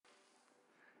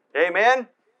Amen?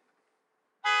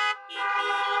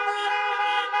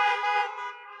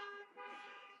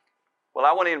 Well,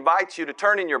 I want to invite you to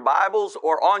turn in your Bibles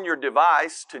or on your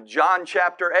device to John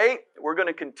chapter 8. We're going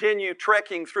to continue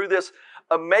trekking through this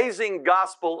amazing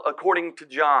gospel according to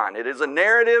John. It is a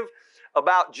narrative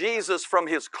about Jesus from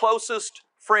his closest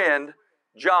friend,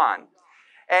 John.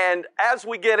 And as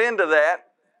we get into that,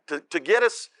 to get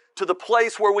us to the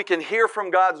place where we can hear from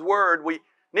God's Word, we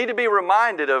need to be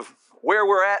reminded of where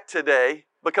we're at today,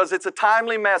 because it's a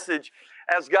timely message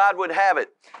as God would have it.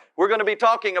 We're going to be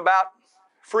talking about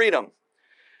freedom.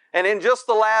 And in just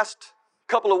the last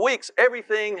couple of weeks,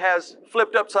 everything has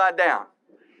flipped upside down.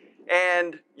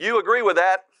 And you agree with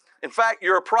that. In fact,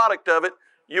 you're a product of it.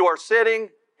 You are sitting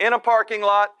in a parking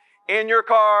lot, in your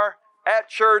car, at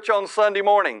church on Sunday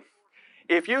morning.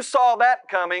 If you saw that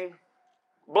coming,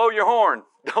 blow your horn.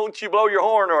 Don't you blow your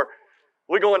horn, or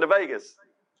we're going to Vegas.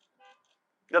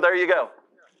 Now, there you go.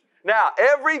 Now,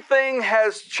 everything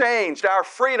has changed. Our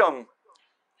freedom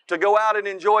to go out and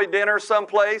enjoy dinner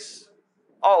someplace,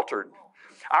 altered.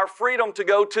 Our freedom to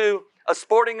go to a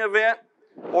sporting event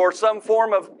or some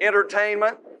form of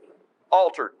entertainment,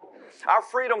 altered. Our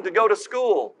freedom to go to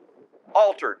school,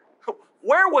 altered.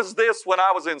 Where was this when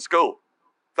I was in school?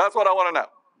 That's what I want to know.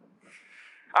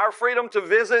 Our freedom to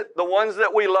visit the ones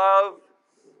that we love,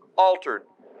 altered.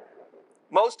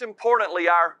 Most importantly,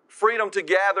 our freedom to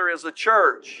gather as a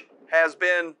church has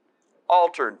been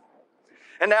altered.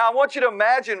 And now I want you to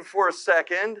imagine for a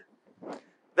second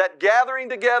that gathering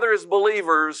together as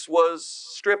believers was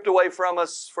stripped away from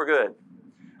us for good.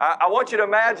 I want you to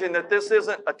imagine that this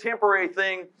isn't a temporary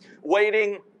thing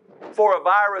waiting for a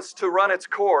virus to run its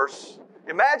course.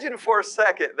 Imagine for a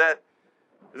second that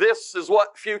this is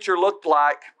what future looked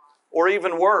like, or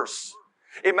even worse.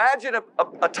 Imagine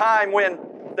a time when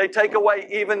they take away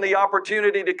even the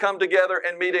opportunity to come together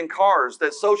and meet in cars,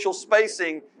 that social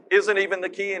spacing isn't even the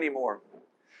key anymore.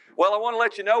 Well, I want to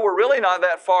let you know we're really not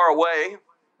that far away.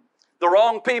 The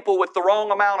wrong people with the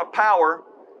wrong amount of power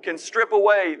can strip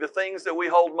away the things that we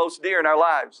hold most dear in our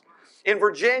lives. In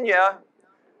Virginia,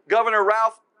 Governor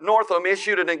Ralph Northam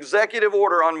issued an executive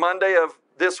order on Monday of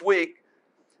this week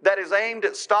that is aimed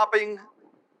at stopping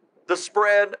the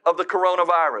spread of the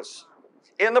coronavirus.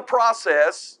 In the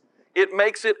process, it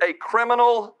makes it a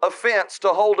criminal offense to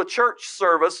hold a church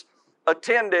service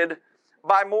attended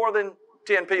by more than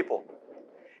 10 people.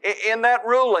 In that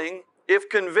ruling, if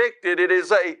convicted, it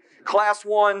is a Class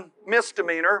 1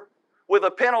 misdemeanor with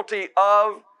a penalty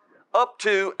of up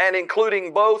to and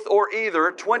including both or either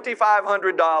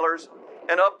 $2,500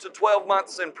 and up to 12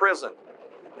 months in prison.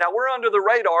 Now, we're under the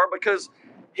radar because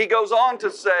he goes on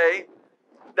to say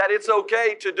that it's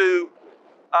okay to do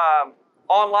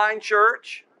online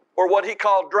church, or what he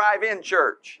called drive-in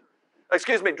church.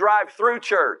 Drive-through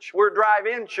church. We're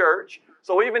drive-in church.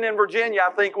 So even in Virginia,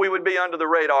 I think we would be under the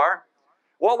radar.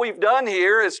 What we've done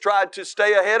here is tried to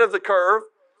stay ahead of the curve.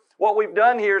 What we've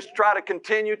done here is try to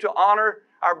continue to honor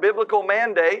our biblical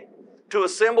mandate to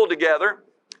assemble together.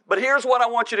 But here's what I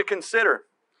want you to consider.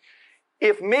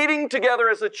 If meeting together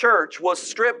as a church was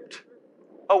stripped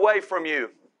away from you,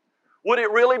 would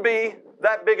it really be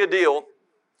that big a deal?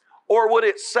 Or would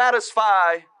it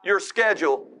satisfy your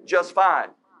schedule just fine?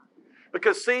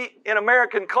 Because see, in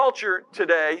American culture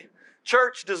today,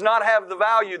 church does not have the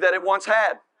value that it once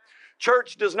had.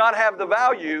 Church does not have the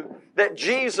value that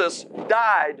Jesus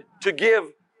died to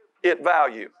give it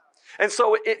value. And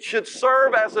so it should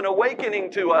serve as an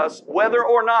awakening to us, whether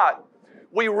or not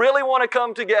we really want to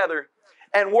come together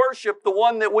and worship the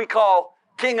one that we call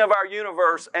King of our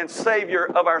universe and Savior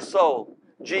of our soul,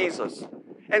 Jesus.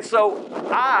 And so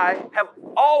I have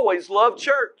always loved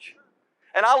church.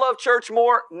 And I love church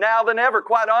more now than ever.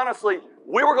 Quite honestly,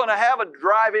 we were going to have a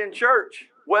drive-in church,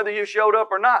 whether you showed up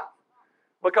or not.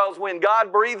 Because when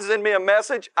God breathes in me a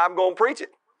message, I'm going to preach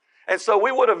it. And so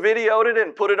we would have videoed it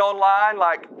and put it online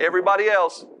like everybody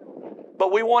else.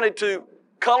 But we wanted to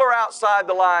color outside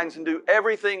the lines and do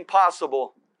everything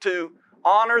possible to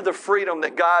honor the freedom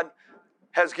that God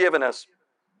has given us.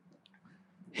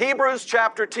 Hebrews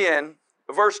chapter 10,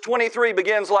 verse 23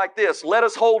 begins like this. Let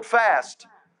us hold fast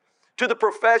to the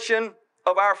profession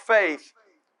of our faith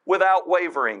without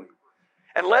wavering.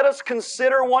 And let us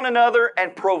consider one another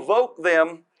and provoke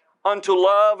them unto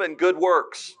love and good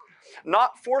works,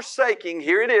 not forsaking,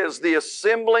 here it is, the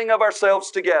assembling of ourselves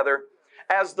together,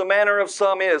 as the manner of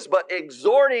some is, but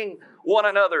exhorting one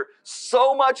another,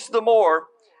 so much the more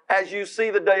as you see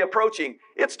the day approaching.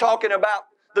 It's talking about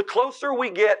the closer we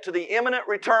get to the imminent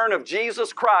return of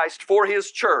Jesus Christ for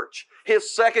His church,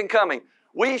 His second coming.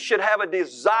 We should have a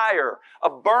desire, a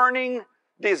burning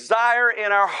desire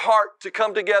in our heart to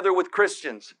come together with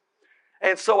Christians.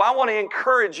 And so I want to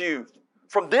encourage you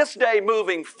from this day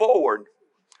moving forward,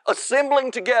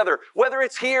 assembling together, whether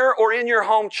it's here or in your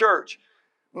home church,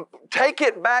 take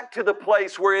it back to the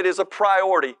place where it is a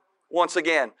priority once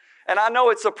again. And I know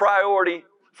it's a priority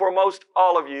for most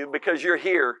all of you because you're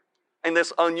here in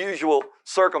this unusual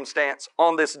circumstance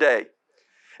on this day.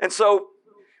 And so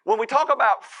when we talk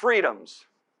about freedoms,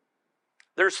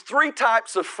 there's three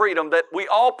types of freedom that we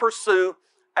all pursue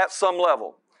at some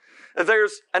level.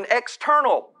 There's an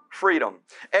external freedom.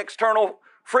 External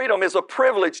freedom is a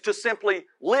privilege to simply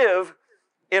live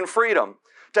in freedom,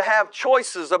 to have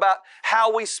choices about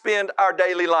how we spend our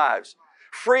daily lives.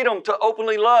 Freedom to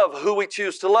openly love who we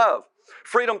choose to love.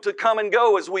 Freedom to come and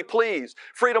go as we please.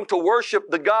 Freedom to worship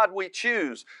the God we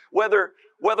choose, whether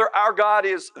our God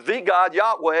is the God,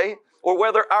 Yahweh, or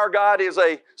whether our God is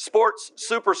a sports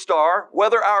superstar,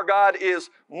 whether our God is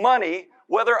money,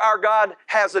 whether our God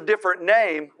has a different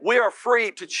name, we are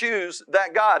free to choose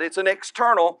that God. It's an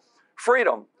external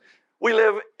freedom. We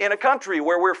live in a country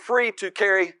where we're free to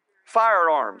carry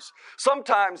firearms.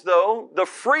 Sometimes, though, the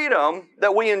freedom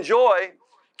that we enjoy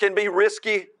can be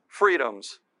risky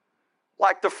freedoms,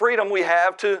 like the freedom we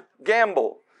have to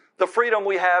gamble, the freedom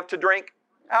we have to drink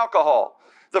alcohol,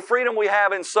 the freedom we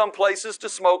have in some places to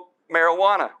smoke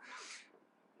marijuana,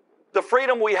 the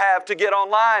freedom we have to get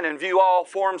online and view all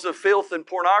forms of filth and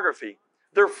pornography.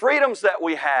 They're freedoms that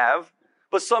we have,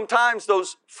 but sometimes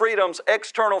those freedoms,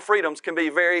 external freedoms, can be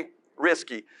very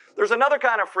risky. There's another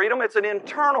kind of freedom. It's an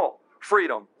internal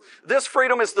freedom. This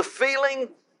freedom is the feeling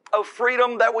of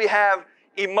freedom that we have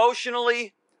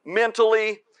emotionally,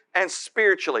 mentally, and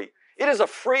spiritually. It is a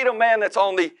freedom, man, that's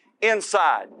on the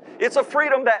inside. It's a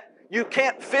freedom that you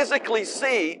can't physically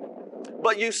see,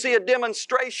 but you see a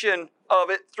demonstration of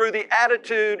it through the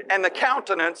attitude and the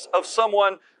countenance of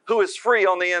someone who is free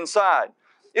on the inside.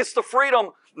 It's the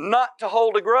freedom not to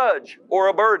hold a grudge or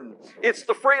a burden. It's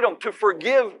the freedom to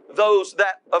forgive those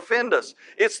that offend us.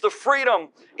 It's the freedom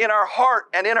in our heart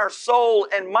and in our soul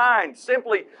and mind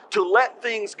simply to let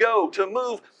things go, to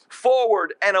move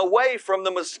forward and away from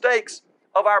the mistakes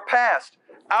of our past,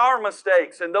 our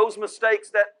mistakes and those mistakes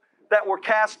that were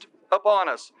cast upon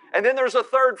us. And then there's a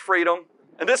third freedom,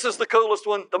 and this is the coolest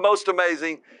one, the most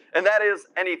amazing, and that is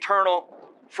an eternal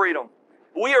freedom.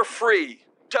 We are free.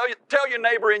 Tell your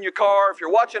neighbor in your car, if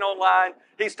you're watching online,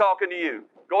 he's talking to you.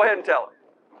 Go ahead and tell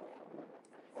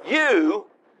him. You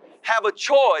have a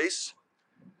choice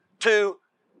to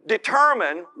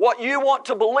determine what you want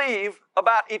to believe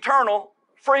about eternal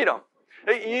freedom.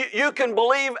 You can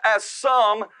believe, as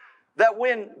some, that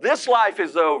when this life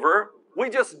is over, we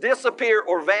just disappear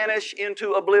or vanish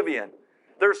into oblivion.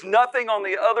 There's nothing on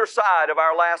the other side of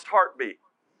our last heartbeat.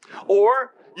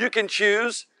 Or you can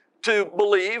choose to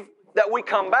believe that we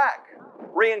come back,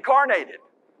 reincarnated,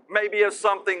 maybe as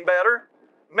something better,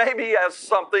 maybe as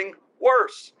something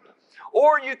worse.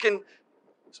 Or you can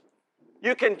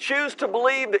choose to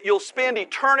believe that you'll spend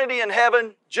eternity in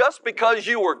heaven just because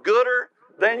you were gooder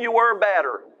than you were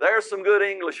better. There's some good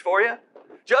English for you.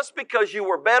 Just because you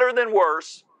were better than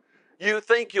worse, you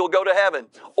think you'll go to heaven.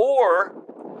 Or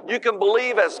you can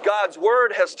believe, as God's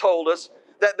Word has told us,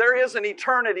 that there is an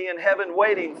eternity in heaven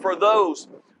waiting for those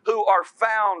who are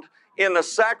found in the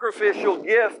sacrificial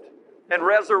gift and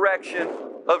resurrection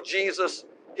of Jesus,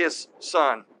 His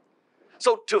Son.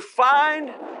 So to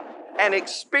find and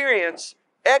experience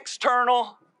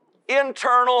external,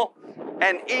 internal,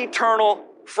 and eternal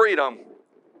freedom,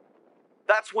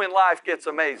 that's when life gets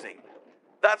amazing.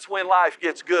 That's when life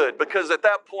gets good, because at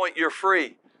that point you're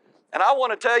free. And I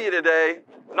want to tell you today,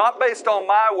 not based on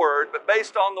my word, but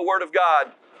based on the Word of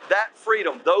God, that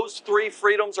freedom, those three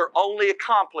freedoms are only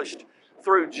accomplished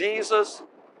through Jesus,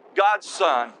 God's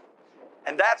Son.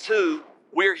 And that's who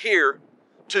we're here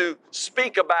to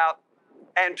speak about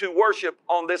and to worship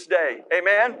on this day.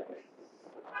 Amen?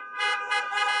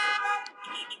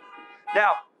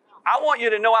 Now, I want you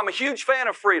to know I'm a huge fan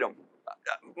of freedom.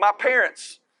 My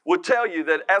parents would tell you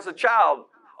that as a child,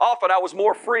 often I was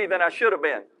more free than I should have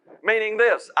been. Meaning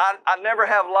this, I never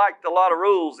have liked a lot of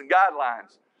rules and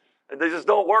guidelines. They just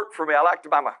don't work for me. I like to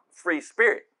buy my free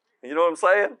spirit. You know what I'm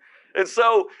saying? And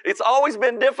so it's always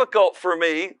been difficult for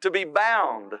me to be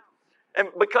bound. And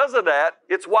because of that,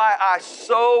 it's why I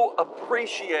so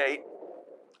appreciate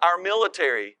our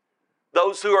military,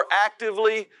 those who are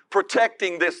actively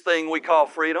protecting this thing we call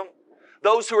freedom,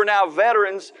 those who are now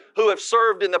veterans who have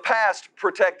served in the past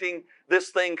protecting this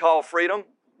thing called freedom,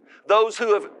 those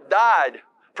who have died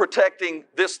protecting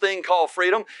this thing called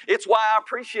freedom. It's why I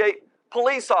appreciate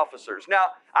police officers. Now,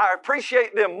 I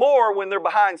appreciate them more when they're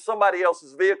behind somebody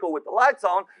else's vehicle with the lights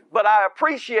on, but I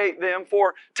appreciate them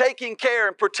for taking care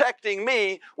and protecting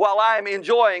me while I am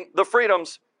enjoying the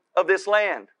freedoms of this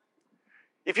land.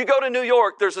 If you go to New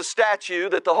York, there's a statue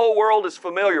that the whole world is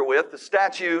familiar with, the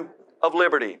Statue of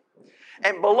Liberty.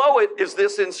 And below it is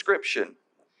this inscription.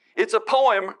 It's a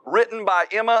poem written by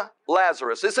Emma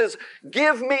Lazarus. It says,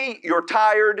 "Give me your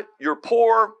tired, your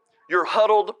poor, your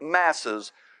huddled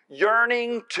masses,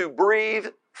 yearning to breathe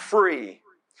free.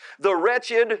 The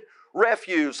wretched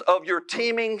refuse of your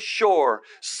teeming shore,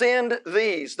 send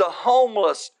these, the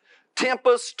homeless,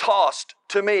 tempest-tossed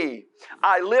to me.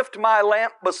 I lift my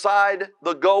lamp beside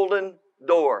the golden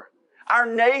door." Our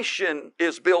nation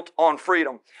is built on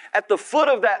freedom. At the foot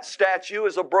of that statue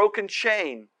is a broken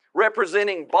chain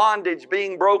representing bondage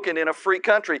being broken in a free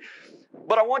country.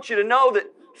 But I want you to know that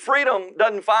freedom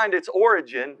doesn't find its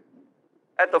origin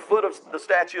at the foot of the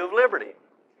Statue of Liberty.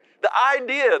 The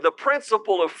idea, the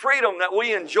principle of freedom that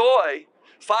we enjoy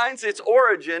finds its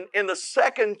origin in the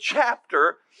second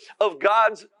chapter of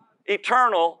God's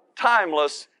eternal,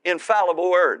 timeless, infallible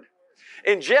Word.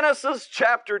 In Genesis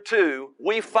chapter 2,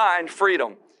 we find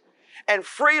freedom. And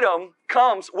freedom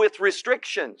comes with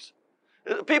restrictions.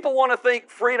 People want to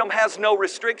think freedom has no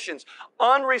restrictions.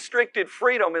 Unrestricted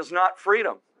freedom is not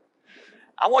freedom.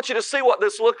 I want you to see what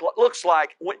this looks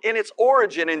like in its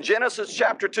origin in Genesis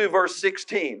chapter 2, verse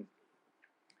 16.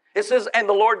 It says, "And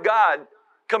the Lord God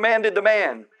commanded the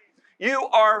man, you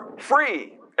are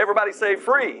free," everybody say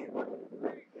free,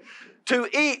 "to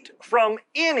eat from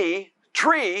any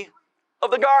tree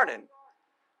of the garden."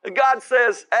 And God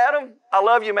says, "Adam, I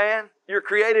love you, man. You're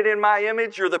created in my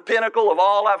image. You're the pinnacle of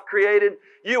all I've created.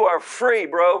 You are free,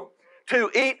 bro,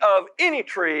 to eat of any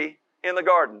tree in the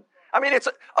garden." I mean, it's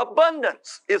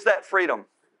abundance is that freedom.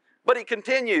 But he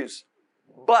continues,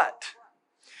 "But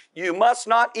you must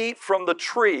not eat from the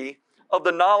tree of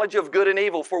the knowledge of good and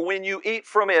evil, for when you eat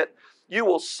from it, you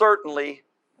will certainly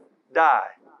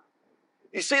die."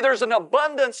 You see, there's an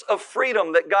abundance of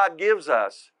freedom that God gives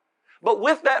us. But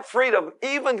with that freedom,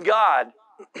 even God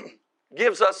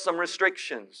gives us some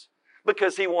restrictions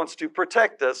because He wants to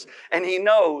protect us, and He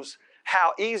knows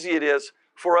how easy it is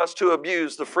for us to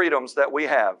abuse the freedoms that we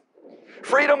have.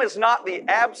 Freedom is not the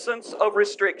absence of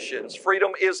restrictions.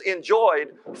 Freedom is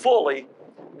enjoyed fully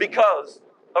because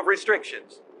of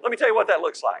restrictions. Let me tell you what that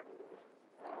looks like.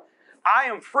 I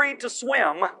am free to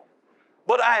swim,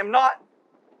 but I am not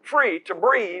free to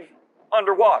breathe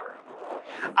underwater.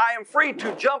 I am free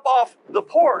to jump off the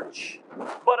porch,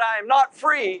 but I am not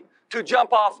free to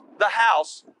jump off the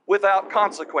house without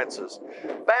consequences.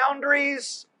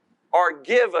 Boundaries are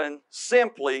given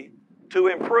simply to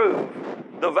improve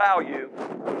the value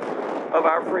of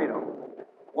our freedom.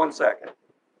 1 second.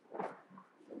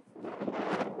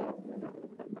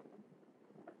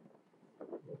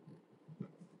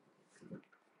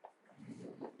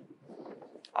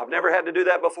 I've never had to do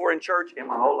that before in church in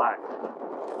my whole life.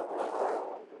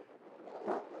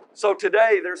 So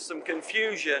today there's some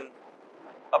confusion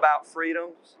about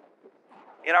freedoms.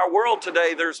 In our world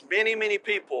today, there's many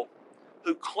people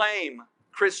who claim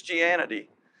Christianity.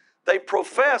 They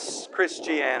profess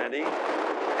Christianity,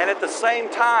 and at the same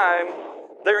time,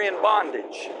 they're in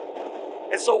bondage.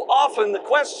 And so often the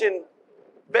question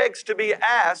begs to be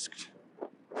asked,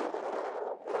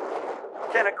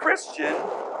 can a Christian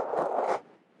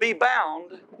be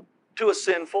bound to a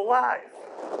sinful life?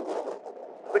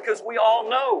 Because we all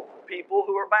know people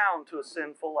who are bound to a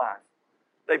sinful life.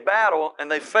 They battle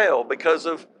and they fail because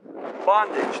of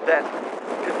bondage that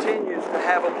continues to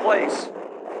have a place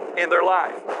in their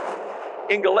life.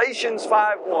 In Galatians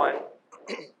 5:1,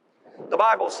 the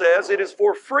Bible says, "It is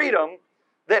for freedom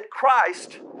that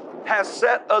Christ has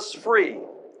set us free.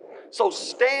 So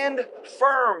stand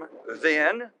firm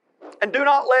then, and do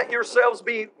not let yourselves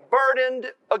be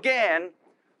burdened again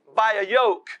by a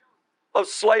yoke of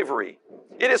slavery."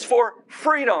 It is for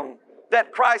freedom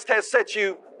that Christ has set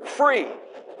you free.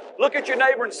 Look at your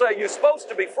neighbor and say, "You're supposed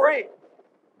to be free."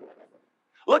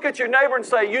 Look at your neighbor and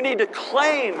say, "You need to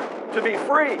claim to be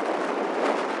free."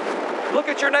 Look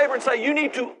at your neighbor and say, "You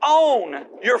need to own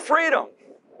your freedom."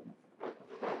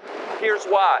 Here's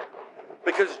why.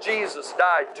 Because Jesus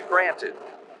died to grant it.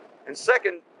 In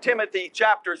 2 Timothy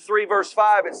chapter 3, verse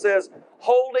 5, it says,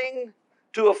 "Holding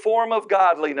to a form of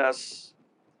godliness,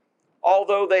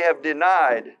 although they have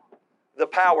denied the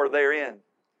power therein."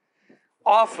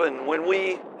 Often when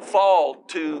we fall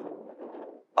to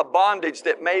a bondage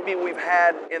that maybe we've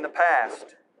had in the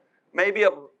past, maybe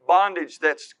a bondage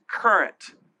that's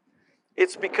current,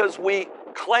 it's because we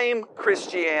claim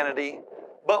Christianity,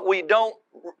 but we don't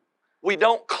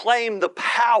claim the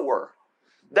power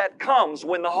that comes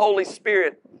when the Holy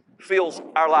Spirit fills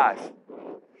our life.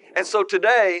 And so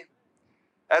today,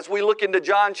 as we look into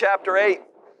John chapter 8,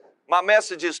 my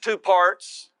message is two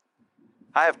parts.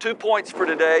 I have 2 points for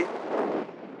today.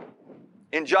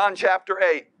 In John chapter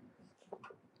 8,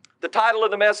 the title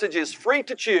of the message is Free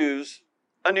to Choose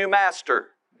a New Master.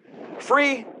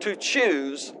 Free to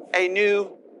choose a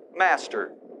new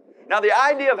master. Now, the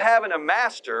idea of having a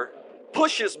master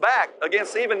pushes back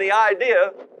against even the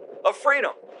idea of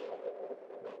freedom.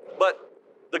 But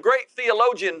the great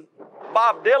theologian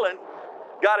Bob Dylan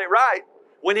got it right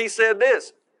when he said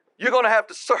this: you're going to have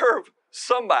to serve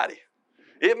somebody.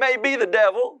 It may be the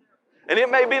devil and it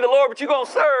may be the Lord, but you're going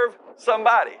to serve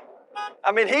somebody.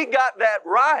 I mean, he got that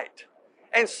right.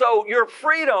 And so your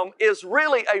freedom is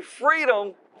really a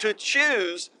freedom to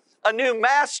choose a new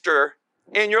master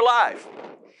in your life.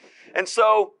 And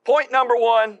so point number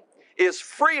 1 is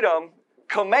freedom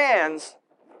commands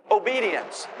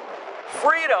obedience.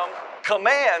 Freedom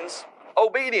commands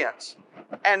obedience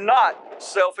and not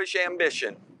selfish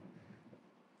ambition.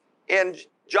 In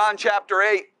John chapter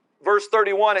 8, verse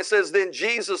 31, it says, Then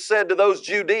Jesus said to those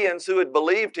Judeans who had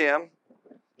believed him,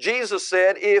 Jesus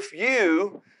said, if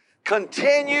you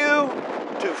continue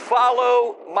to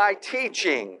follow my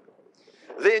teaching,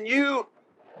 then you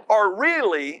are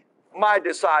really my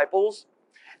disciples,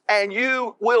 and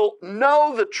you will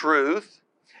know the truth,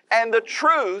 and the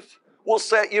truth will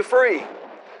set you free.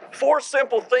 4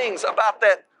 simple things about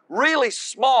that really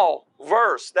small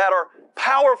verse that are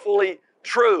powerfully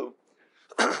true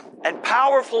and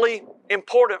powerfully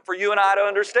important for you and I to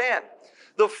understand.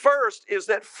 The first is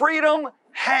that freedom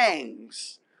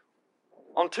hangs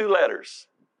on 2 letters,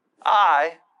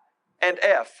 I and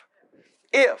F.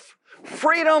 If.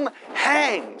 Freedom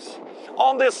hangs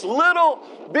on this little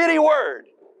bitty word,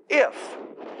 if.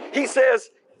 He says,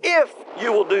 if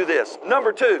you will do this.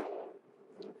 Number 2,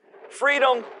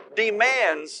 freedom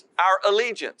demands our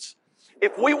allegiance.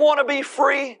 If we want to be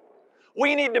free,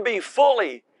 we need to be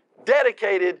fully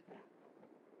dedicated,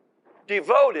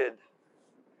 devoted,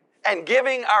 and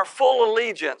giving our full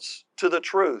allegiance to the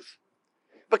truth.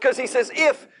 Because he says,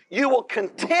 if you will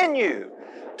continue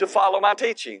to follow my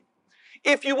teaching,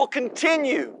 if you will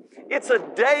continue, it's a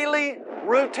daily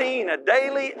routine, a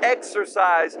daily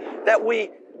exercise that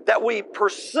we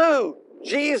pursue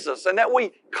Jesus and that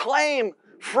we claim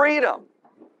freedom.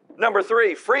 Number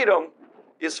 3, freedom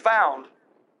is found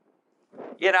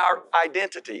in our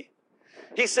identity.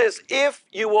 He says, if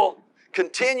you will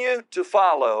continue to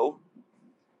follow,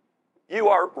 you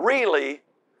are really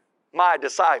my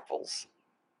disciples.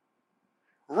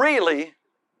 Really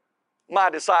my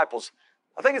disciples.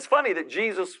 I think it's funny that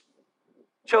Jesus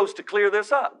chose to clear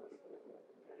this up,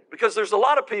 because there's a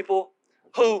lot of people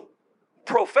who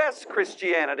profess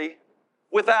Christianity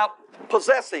without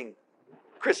possessing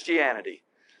Christianity.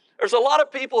 There's a lot of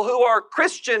people who are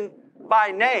Christian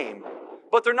by name,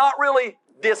 but they're not really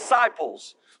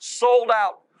disciples, sold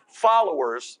out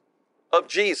followers of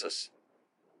Jesus.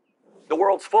 The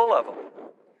world's full of them.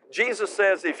 Jesus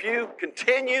says, if you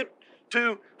continue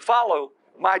to follow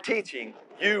my teaching,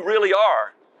 you really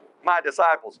are my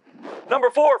disciples. Number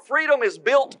 4, freedom is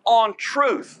built on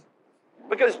truth,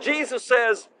 because Jesus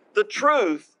says the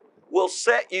truth will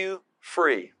set you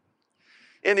free.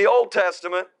 In the Old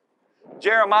Testament,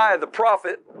 Jeremiah the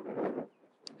prophet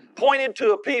pointed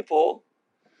to a people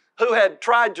who had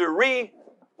tried to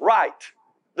rewrite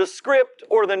the script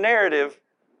or the narrative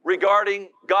regarding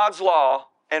God's law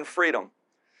and freedom.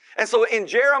 And so in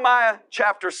Jeremiah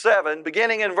chapter 7,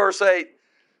 beginning in verse 8,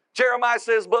 Jeremiah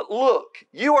says, but look,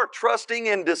 you are trusting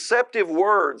in deceptive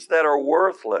words that are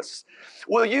worthless.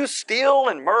 Will you steal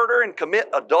and murder and commit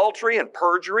adultery and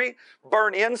perjury,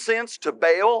 burn incense to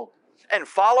Baal, and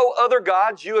follow other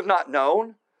gods you have not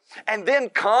known? And then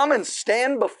come and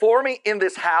stand before me in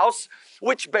this house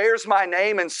which bears my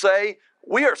name and say,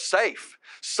 we are safe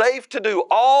to do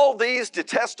all these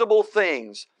detestable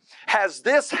things. Has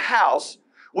this house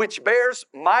which bears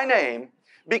my name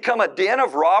become a den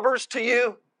of robbers to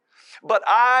you? But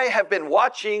I have been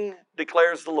watching,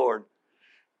 declares the Lord.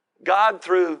 God,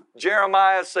 through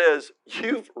Jeremiah, says,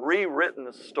 you've rewritten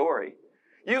the story.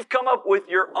 You've come up with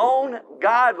your own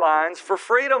guidelines for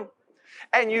freedom.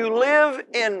 And you live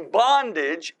in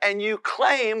bondage and you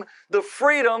claim the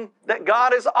freedom that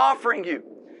God is offering you.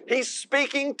 He's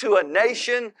speaking to a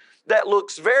nation that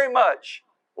looks very much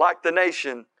like the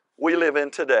nation we live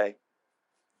in today.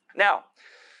 Now,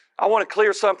 I want to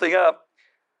clear something up.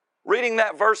 Reading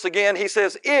that verse again, he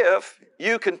says, if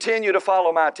you continue to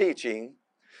follow my teaching,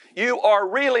 you are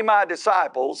really my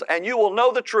disciples, and you will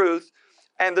know the truth,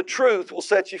 and the truth will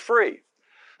set you free.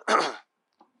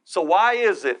 So why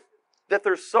is it that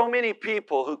there's so many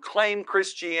people who claim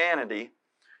Christianity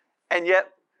and yet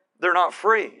they're not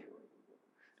free.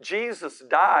 Jesus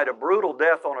died a brutal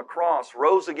death on a cross,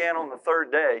 rose again on the third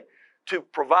day to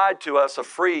provide to us a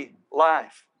free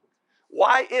life.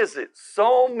 Why is it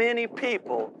so many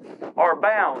people are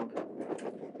bound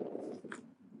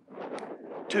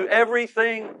to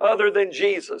everything other than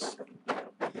Jesus?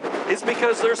 It's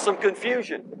because there's some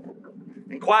confusion.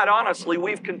 And quite honestly,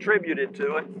 we've contributed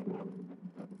to it.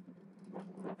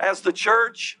 As the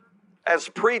church, as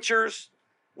preachers,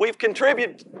 we've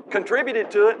contributed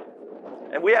to it,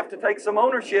 and we have to take some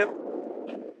ownership.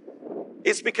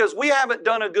 It's because we haven't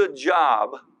done a good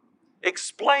job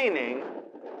explaining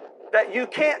that you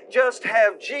can't just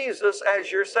have Jesus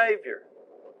as your Savior.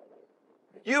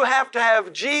 You have to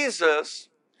have Jesus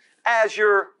as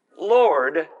your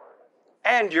Lord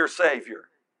and your Savior.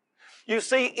 You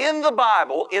see, in the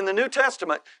Bible, in the New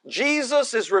Testament,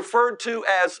 Jesus is referred to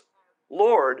as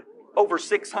Lord over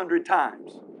 600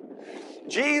 times.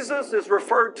 Jesus is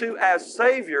referred to as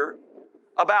Savior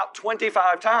about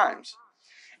 25 times.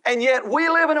 And yet we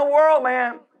live in a world,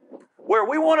 man, where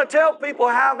we want to tell people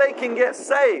how they can get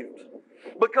saved,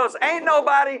 because ain't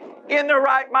nobody in their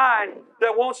right mind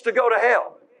that wants to go to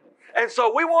hell. And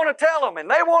so we want to tell them, and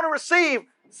they want to receive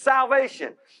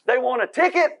salvation. They want a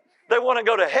ticket. They want to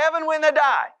go to heaven when they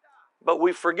die. But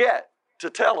we forget to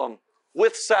tell them,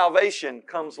 with salvation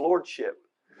comes lordship.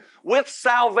 With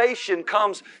salvation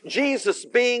comes Jesus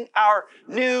being our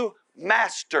new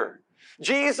master.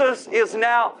 Jesus is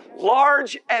now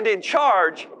large and in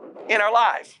charge in our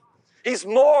life. He's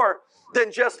more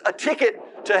than just a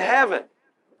ticket to heaven.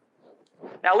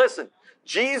 Now listen,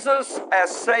 Jesus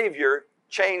as Savior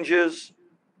changes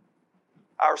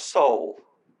our soul.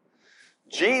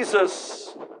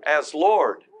 Jesus as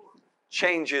Lord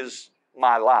changes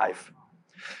my life.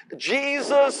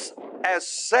 Jesus as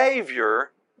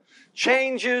Savior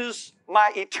changes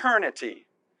my eternity.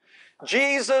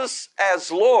 Jesus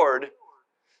as Lord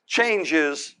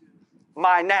changes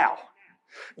my now.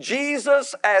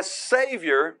 Jesus as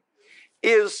Savior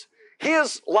is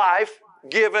His life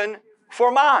given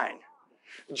for mine.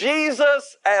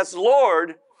 Jesus as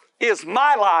Lord is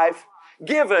my life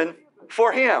given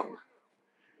for Him.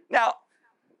 Now,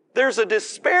 there's a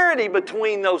disparity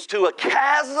between those two, a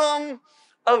chasm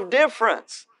of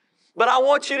difference. But I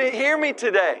want you to hear me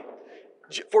today.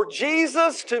 For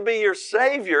Jesus to be your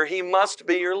Savior, He must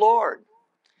be your Lord.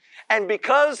 And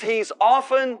because He's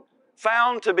often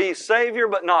found to be Savior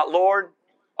but not Lord,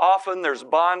 often there's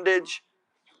bondage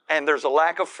and there's a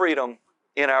lack of freedom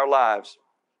in our lives.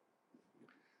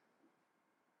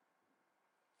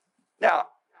 Now,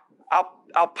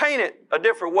 I'll paint it a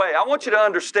different way. I want you to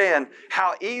understand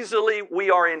how easily we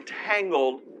are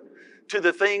entangled to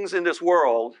the things in this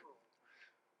world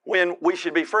when we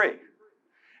should be free.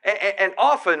 And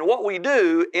often what we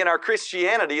do in our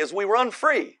Christianity is we run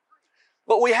free.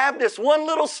 But we have this one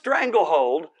little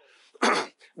stranglehold,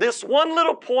 this one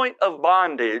little point of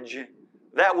bondage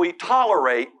that we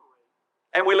tolerate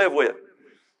and we live with.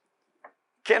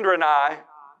 Kendra and I,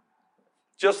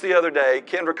 just the other day,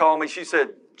 Kendra called me. She said,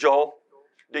 "Joel,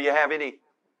 do you have any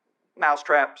mouse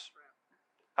traps?"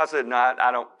 I said, "No,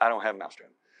 I don't have mouse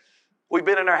traps." We've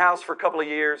been in our house for a couple of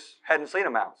years, hadn't seen a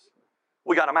mouse.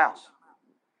 We got a mouse.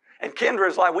 And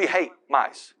Kendra's like, "We hate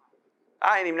mice.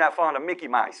 I ain't even that fond of Mickey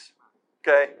mice."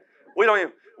 Okay? We don't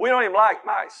even like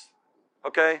mice.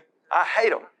 Okay? I hate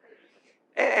them.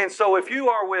 And so if you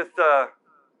are with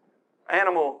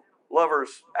Animal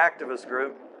Lovers Activist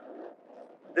Group,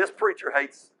 this preacher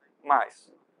hates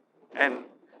mice. And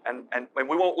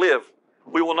we won't live.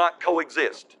 We will not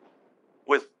coexist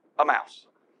with a mouse.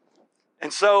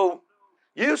 And so,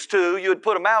 used to, you would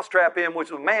put a mouse trap in,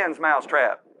 which was a man's mouse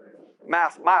trap.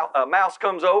 Mouse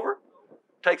comes over,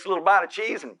 takes a little bite of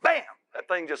cheese, and bam! That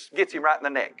thing just gets him right in the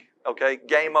neck. Okay?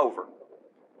 Game over.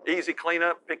 Easy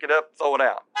cleanup, pick it up, throw it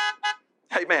out.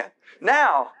 Amen.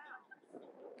 Now,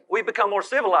 we become more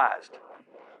civilized.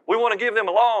 We want to give them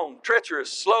a long,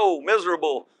 treacherous, slow,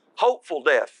 miserable, hopeful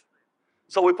death.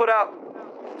 So we put out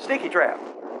a sticky trap.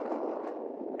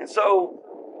 And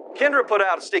so Kendra put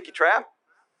out a sticky trap.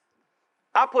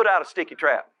 I put out a sticky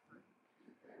trap.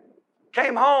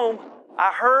 Came home,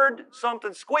 I heard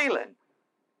something squealing.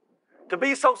 To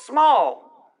be so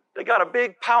small, they got a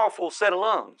big, powerful set of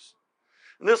lungs.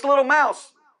 And this little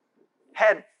mouse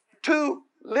had 2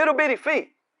 little bitty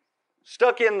feet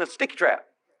stuck in the sticky trap.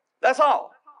 That's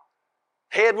all.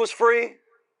 Head was free,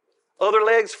 other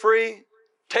legs free,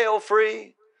 tail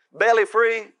free, belly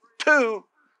free, 2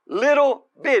 little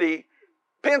bitty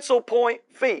pencil point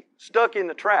feet stuck in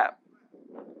the trap.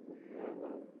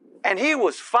 And he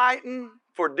was fighting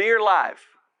for dear life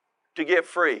to get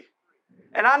free.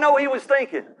 And I know he was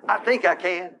thinking, I think I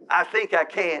can. I think I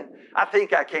can. I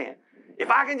think I can.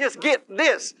 If I can just get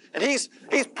this. And he's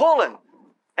pulling.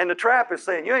 And the trap is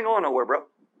saying, you ain't going nowhere, bro.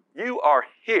 You are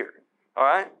here. All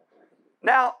right?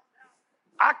 Now,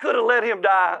 I could have let him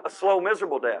die a slow,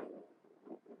 miserable death.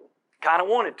 Kind of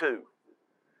wanted to.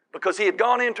 Because he had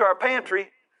gone into our pantry,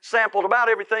 sampled about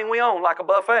everything we own like a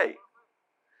buffet.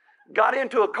 Got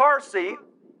into a car seat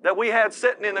that we had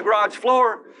sitting in the garage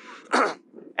floor,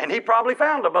 and he probably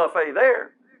found a buffet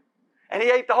there. And he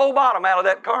ate the whole bottom out of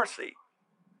that car seat.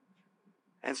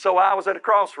 And so I was at a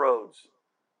crossroads.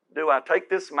 Do I take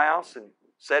this mouse and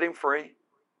set him free?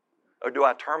 Or do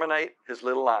I terminate his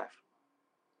little life?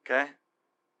 Okay?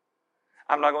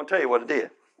 I'm not going to tell you what it did.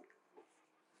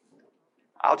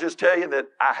 I'll just tell you that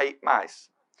I hate mice.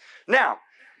 Now,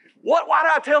 why do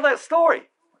I tell that story?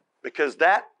 Because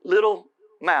that little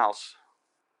mouse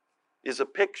is a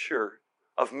picture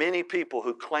of many people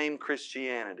who claim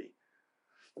Christianity.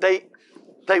 They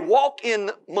walk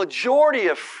in majority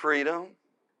of freedom,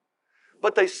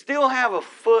 but they still have a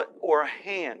foot or a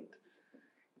hand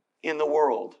in the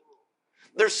world.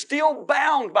 They're still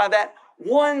bound by that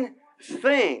one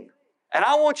thing. And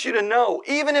I want you to know,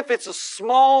 even if it's a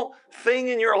small thing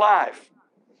in your life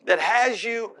that has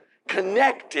you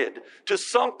connected to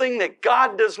something that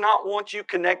God does not want you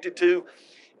connected to,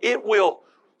 it will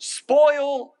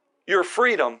spoil your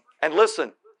freedom. And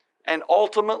listen, and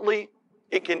ultimately,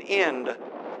 it can end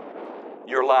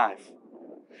your life.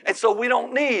 And so we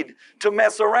don't need to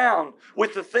mess around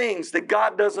with the things that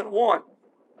God doesn't want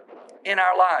in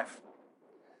our life.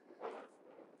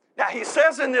 Now, he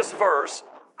says in this verse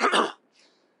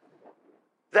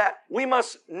that we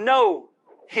must know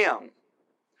him.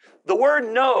 The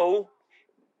word know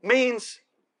means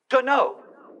to know.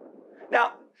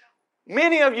 Now,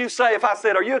 many of you say, if I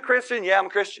said, are you a Christian? Yeah, I'm a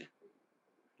Christian.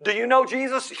 Do you know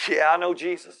Jesus? Yeah, I know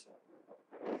Jesus.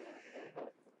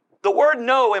 The word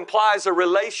know implies a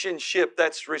relationship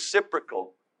that's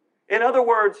reciprocal. In other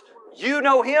words, you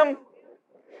know him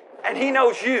and he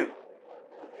knows you.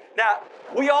 Now,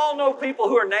 we all know people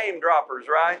who are name droppers,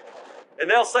 right? And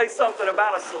they'll say something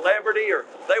about a celebrity, or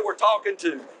they were talking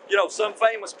to, some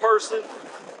famous person.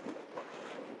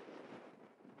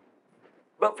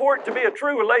 But for it to be a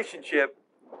true relationship,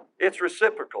 it's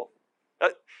reciprocal.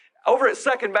 Over at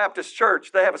Second Baptist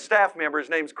Church, they have a staff member. His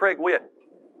name's Craig Witt.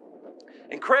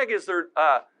 And Craig is their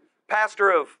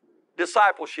pastor of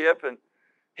discipleship, and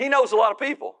he knows a lot of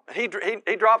people. He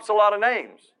drops a lot of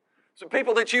names. Some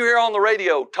people that you hear on the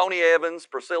radio, Tony Evans,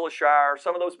 Priscilla Shire,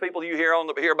 some of those people you hear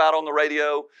about on the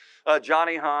radio,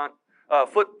 Johnny Hunt,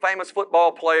 famous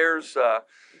football players,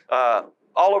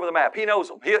 all over the map. He knows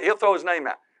them. He'll throw his name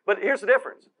out. But here's the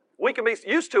difference. We can be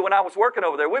used to, when I was working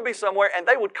over there, we'd be somewhere and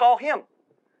they would call him.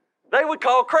 They would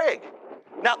call Craig.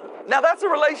 Now that's a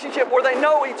relationship where they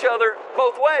know each other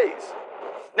both ways.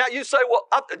 Now you say, well,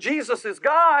 Jesus is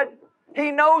God.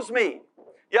 He knows me.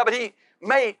 Yeah, but he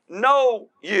may know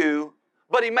you,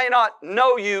 but he may not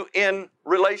know you in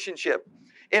relationship.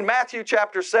 In Matthew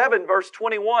chapter 7, verse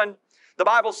 21, the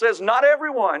Bible says, not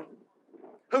everyone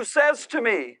who says to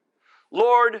me,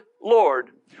 Lord,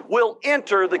 Lord, will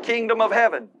enter the kingdom of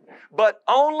heaven, but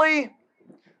only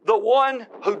the one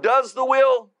who does the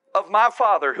will of my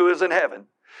Father who is in heaven.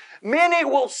 Many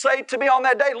will say to me on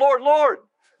that day, Lord, Lord,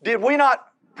 did we not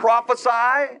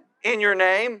prophesy in your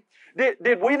name?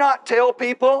 Did we not tell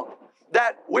people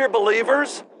that we're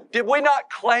believers? Did we not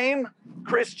claim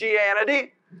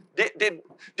Christianity?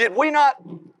 Did we not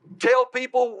tell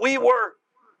people we were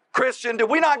Christian? Did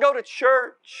we not go to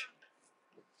church?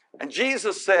 And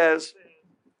Jesus says,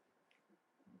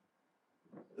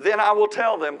 then I will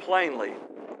tell them plainly,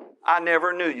 I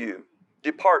never knew you.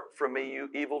 Depart from me, you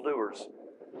evildoers.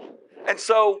 And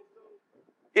so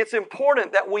it's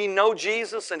important that we know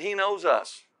Jesus and he knows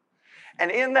us. And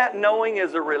in that knowing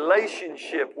is a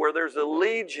relationship where there's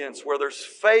allegiance, where there's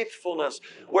faithfulness,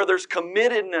 where there's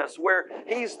committedness, where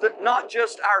he's not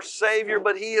just our Savior,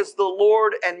 but he is the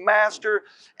Lord and Master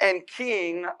and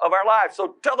King of our lives.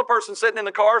 So tell the person sitting in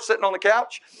the car, sitting on the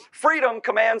couch, freedom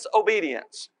commands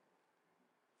obedience.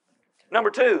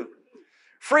 Number 2,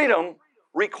 freedom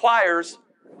requires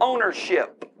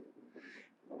ownership,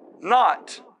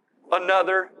 not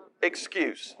another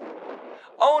excuse.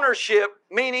 Ownership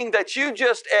meaning that you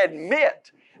just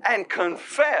admit and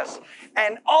confess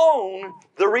and own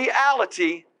the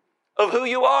reality of who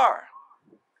you are.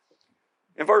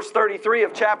 In verse 33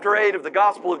 of chapter 8 of the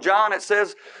Gospel of John, it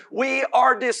says, we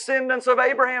are descendants of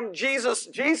Abraham.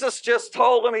 Jesus just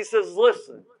told them, he says,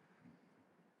 listen,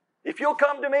 if you'll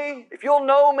come to me, if you'll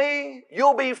know me,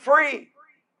 you'll be free.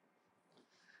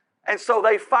 And so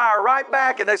they fire right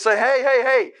back and they say, hey, hey,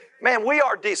 hey, man, we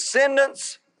are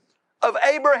descendants of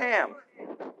Abraham.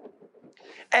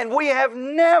 And we have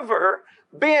never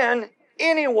been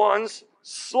anyone's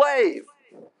slave.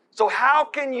 So how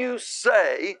can you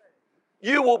say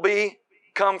you will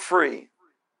become free?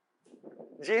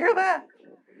 Did you hear that?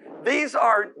 These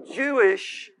are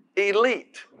Jewish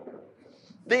elite,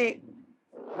 the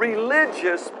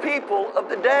religious people of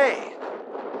the day.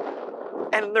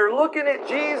 And they're looking at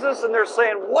Jesus and they're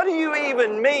saying, what do you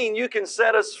even mean you can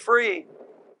set us free?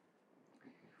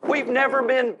 We've never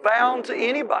been bound to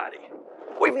anybody.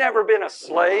 We've never been a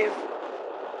slave.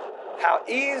 How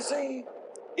easy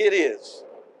it is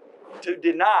to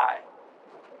deny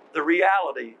the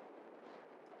reality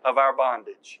of our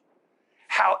bondage.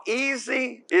 How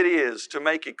easy it is to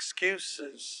make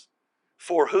excuses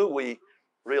for who we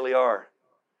really are.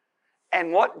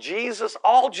 And what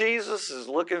all Jesus is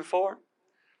looking for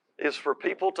is for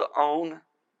people to own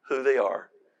who they are.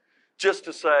 Just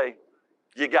to say,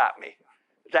 you got me.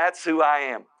 That's who I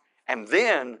am. And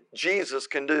then Jesus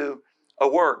can do a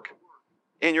work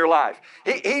in your life.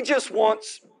 He just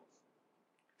wants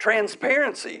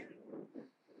transparency.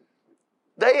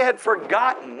 They had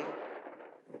forgotten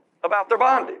about their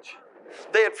bondage.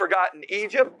 They had forgotten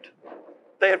Egypt.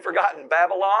 They had forgotten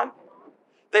Babylon.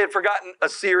 They had forgotten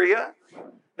Assyria.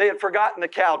 They had forgotten the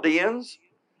Chaldeans.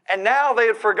 And now they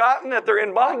had forgotten that they're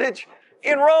in bondage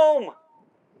in Rome.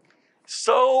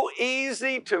 So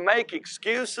easy to make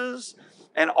excuses.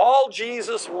 And all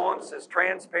Jesus wants is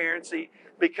transparency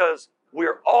because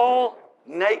we're all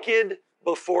naked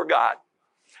before God.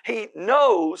 He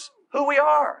knows who we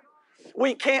are.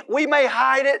 We may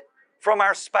hide it from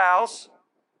our spouse.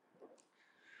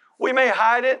 We may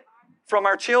hide it from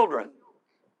our children.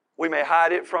 We may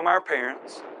hide it from our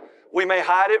parents. We may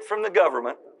hide it from the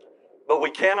government, but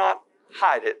we cannot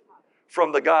hide it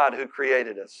from the God who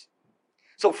created us.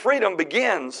 So freedom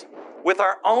begins with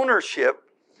our ownership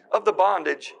of the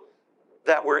bondage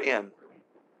that we're in.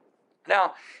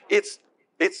 Now, it's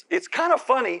kind of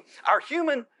funny. Our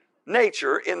human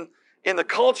nature in the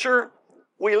culture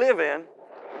we live in,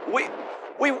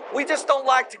 we just don't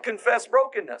like to confess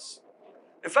brokenness.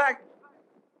 In fact,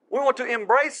 we want to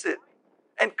embrace it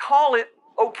and call it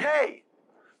okay,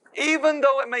 even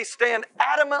though it may stand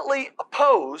adamantly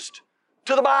opposed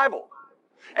to the Bible.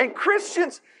 And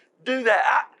Christians do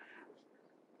that.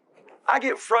 I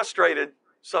get frustrated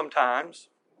sometimes,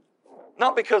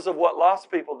 not because of what lost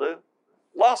people do.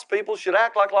 Lost people should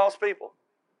act like lost people.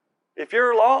 If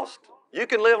you're lost, you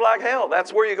can live like hell.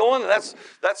 That's where you're going. That's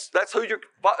who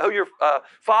your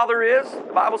father is.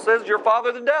 The Bible says your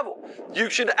father the devil. You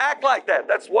should act like that.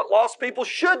 That's what lost people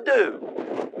should do.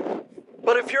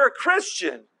 But if you're a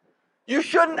Christian, you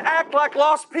shouldn't act like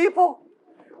lost people.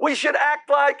 We should act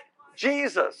like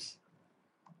Jesus.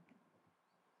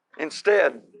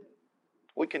 Instead,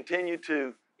 we continue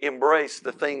to embrace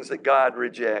the things that God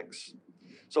rejects.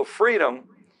 So freedom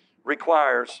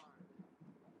requires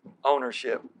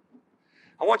ownership.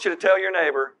 I want you to tell your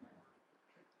neighbor,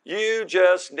 you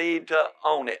just need to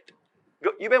own it.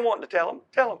 You've been wanting to tell them?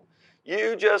 Tell them.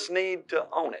 You just need to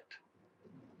own it.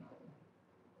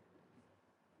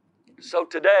 So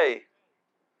today,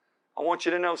 I want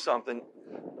you to know something.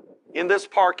 In this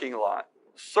parking lot,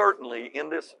 certainly in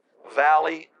this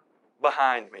valley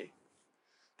behind me,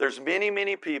 there's many,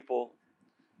 many people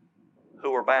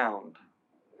who are bound.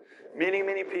 Many,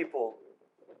 many people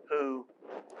who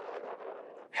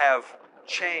have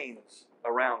chains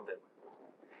around them.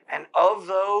 And of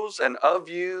those and of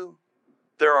you,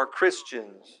 there are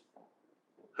Christians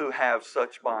who have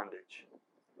such bondage.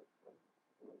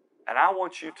 And I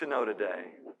want you to know today,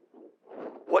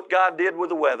 what God did with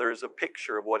the weather is a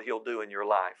picture of what He'll do in your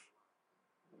life.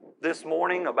 This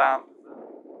morning about,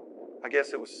 I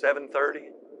guess it was 7:30,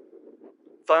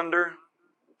 thunder,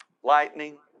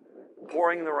 lightning,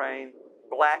 pouring the rain,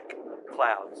 black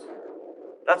clouds.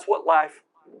 That's what life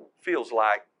feels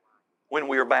like when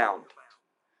we are bound.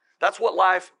 That's what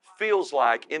life feels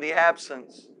like in the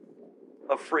absence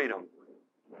of freedom.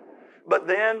 But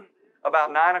then,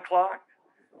 about 9 o'clock,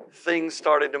 things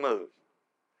started to move.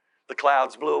 The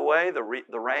clouds blew away, the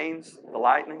rains, the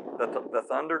lightning, the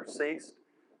thunder ceased,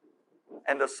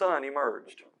 and the sun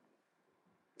emerged.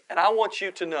 And I want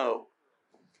you to know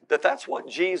that that's what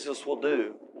Jesus will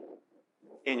do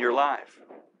in your life.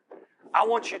 I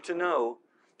want you to know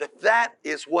that that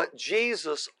is what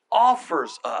Jesus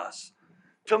offers us,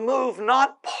 to move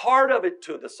not part of it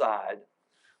to the side,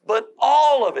 but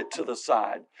all of it to the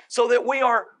side, so that we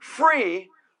are free,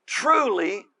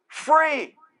 truly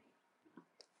free.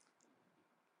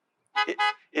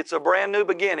 It's a brand new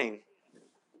beginning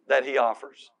that He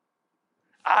offers.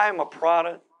 I am a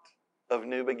product of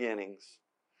new beginnings.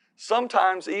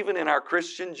 Sometimes, even in our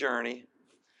Christian journey,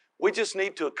 we just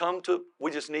need to come to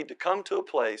a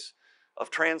place of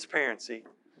transparency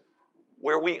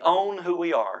where we own who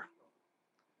we are,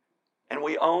 and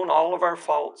we own all of our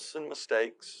faults and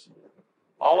mistakes,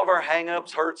 all of our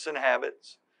hang-ups, hurts, and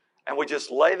habits, and we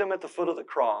just lay them at the foot of the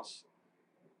cross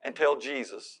and tell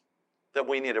Jesus that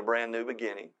we need a brand new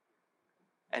beginning.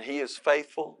 And He is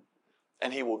faithful,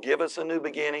 and He will give us a new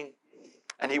beginning,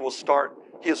 and He will start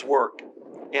His work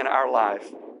in our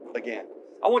life again.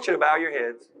 I want you to bow your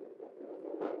heads,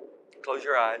 close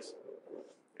your eyes,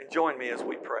 and join me as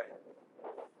we pray.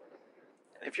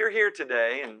 If you're here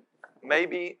today and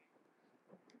maybe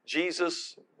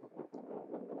Jesus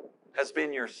has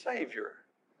been your Savior,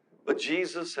 but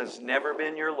Jesus has never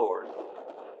been your Lord,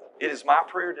 it is my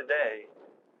prayer today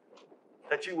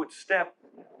that you would step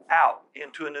out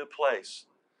into a new place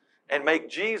and make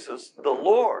Jesus the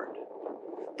Lord,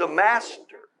 the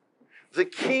Master, the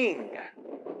King,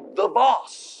 the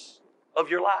boss of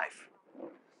your life.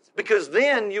 Because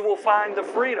then you will find the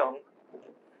freedom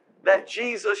that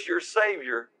Jesus, your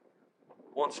Savior,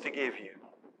 wants to give you.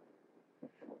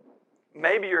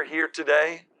 Maybe you're here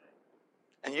today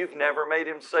and you've never made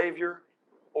Him Savior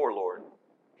or Lord.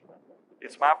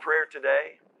 It's my prayer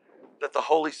today that the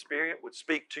Holy Spirit would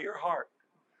speak to your heart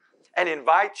and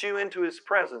invite you into His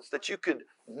presence, that you could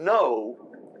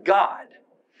know God,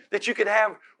 that you could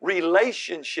have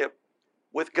relationship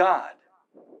with God.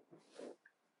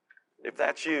 If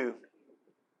that's you,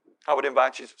 I would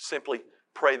invite you to simply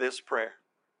pray this prayer.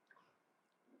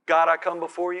 God, I come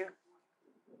before you,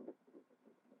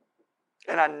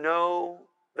 and I know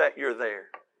that you're there.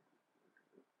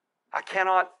 I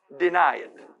cannot deny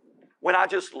it when I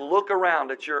just look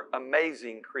around at your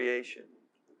amazing creation.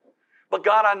 But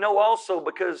God, I know also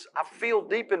because I feel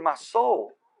deep in my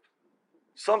soul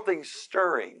something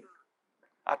stirring.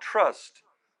 I trust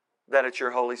that it's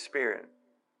your Holy Spirit.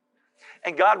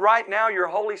 And God, right now, your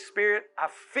Holy Spirit, I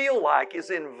feel like, is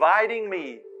inviting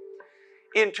me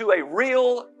into a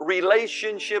real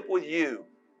relationship with you.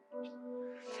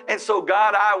 And so,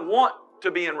 God, I want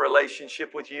to be in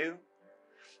relationship with you.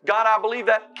 God, I believe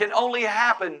that can only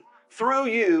happen through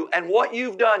you and what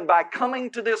you've done by coming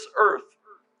to this earth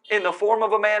in the form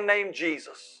of a man named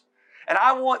Jesus. And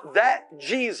I want that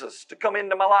Jesus to come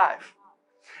into my life.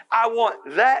 I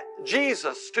want that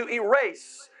Jesus to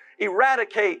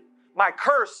eradicate my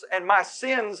curse and my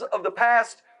sins of the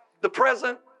past, the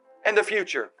present, and the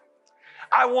future.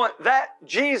 I want that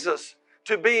Jesus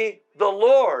to be the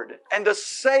Lord and the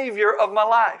Savior of my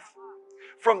life.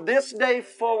 From this day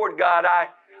forward, God, I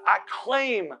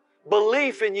claim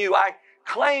belief in you. I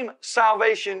claim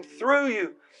salvation through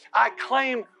you. I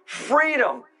claim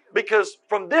freedom because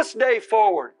from this day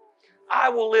forward, I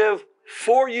will live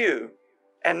for you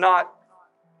and not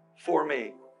for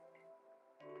me.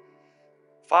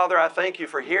 Father, I thank you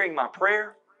for hearing my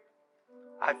prayer.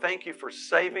 I thank you for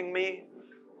saving me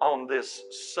on this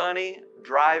sunny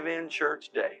drive-in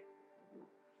church day.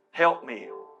 Help me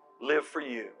live for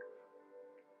you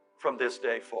from this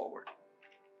day forward.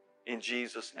 In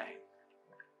Jesus' name,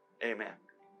 amen.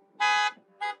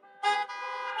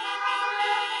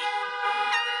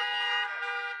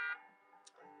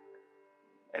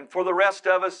 And for the rest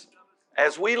of us,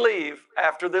 as we leave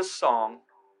after this song,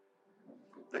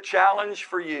 the challenge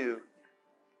for you,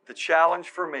 the challenge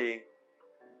for me,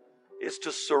 is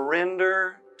to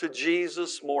surrender to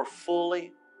Jesus more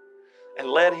fully and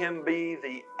let Him be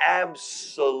the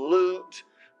absolute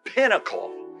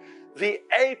pinnacle, the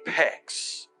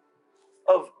apex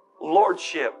of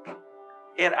lordship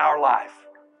in our life.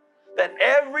 That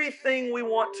everything we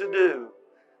want to do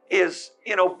is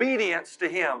in obedience to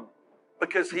Him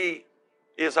because He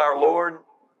is our Lord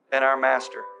and our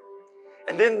Master.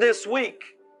 And then this week,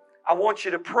 I want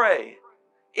you to pray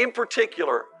in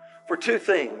particular for two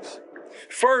things.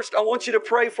 First, I want you to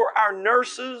pray for our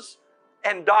nurses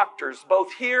and doctors,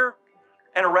 both here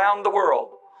and around the world,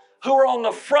 who are on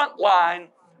the front line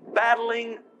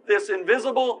battling this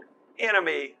invisible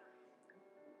enemy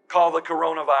called the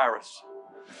coronavirus.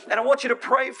 And I want you to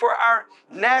pray for our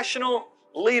national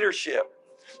leadership,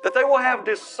 that they will have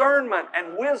discernment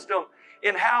and wisdom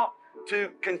in how to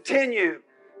continue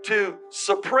to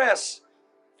suppress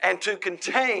and to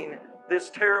contain this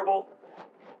terrible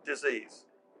disease.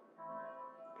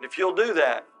 And if you'll do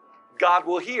that, God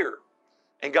will hear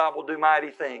and God will do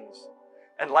mighty things.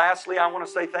 And lastly, I want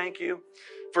to say thank you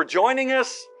for joining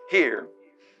us here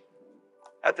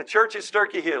at the Church at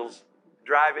Sturkey Hills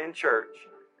Drive-In Church.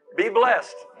 Be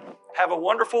blessed. Have a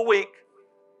wonderful week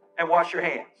and wash your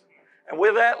hands. And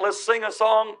with that, let's sing a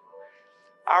song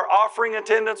Our offering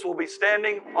attendants will be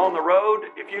standing on the road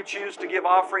if you choose to give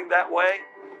offering that way.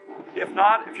 If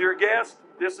not, if you're a guest,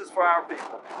 this is for our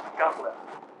people. God bless.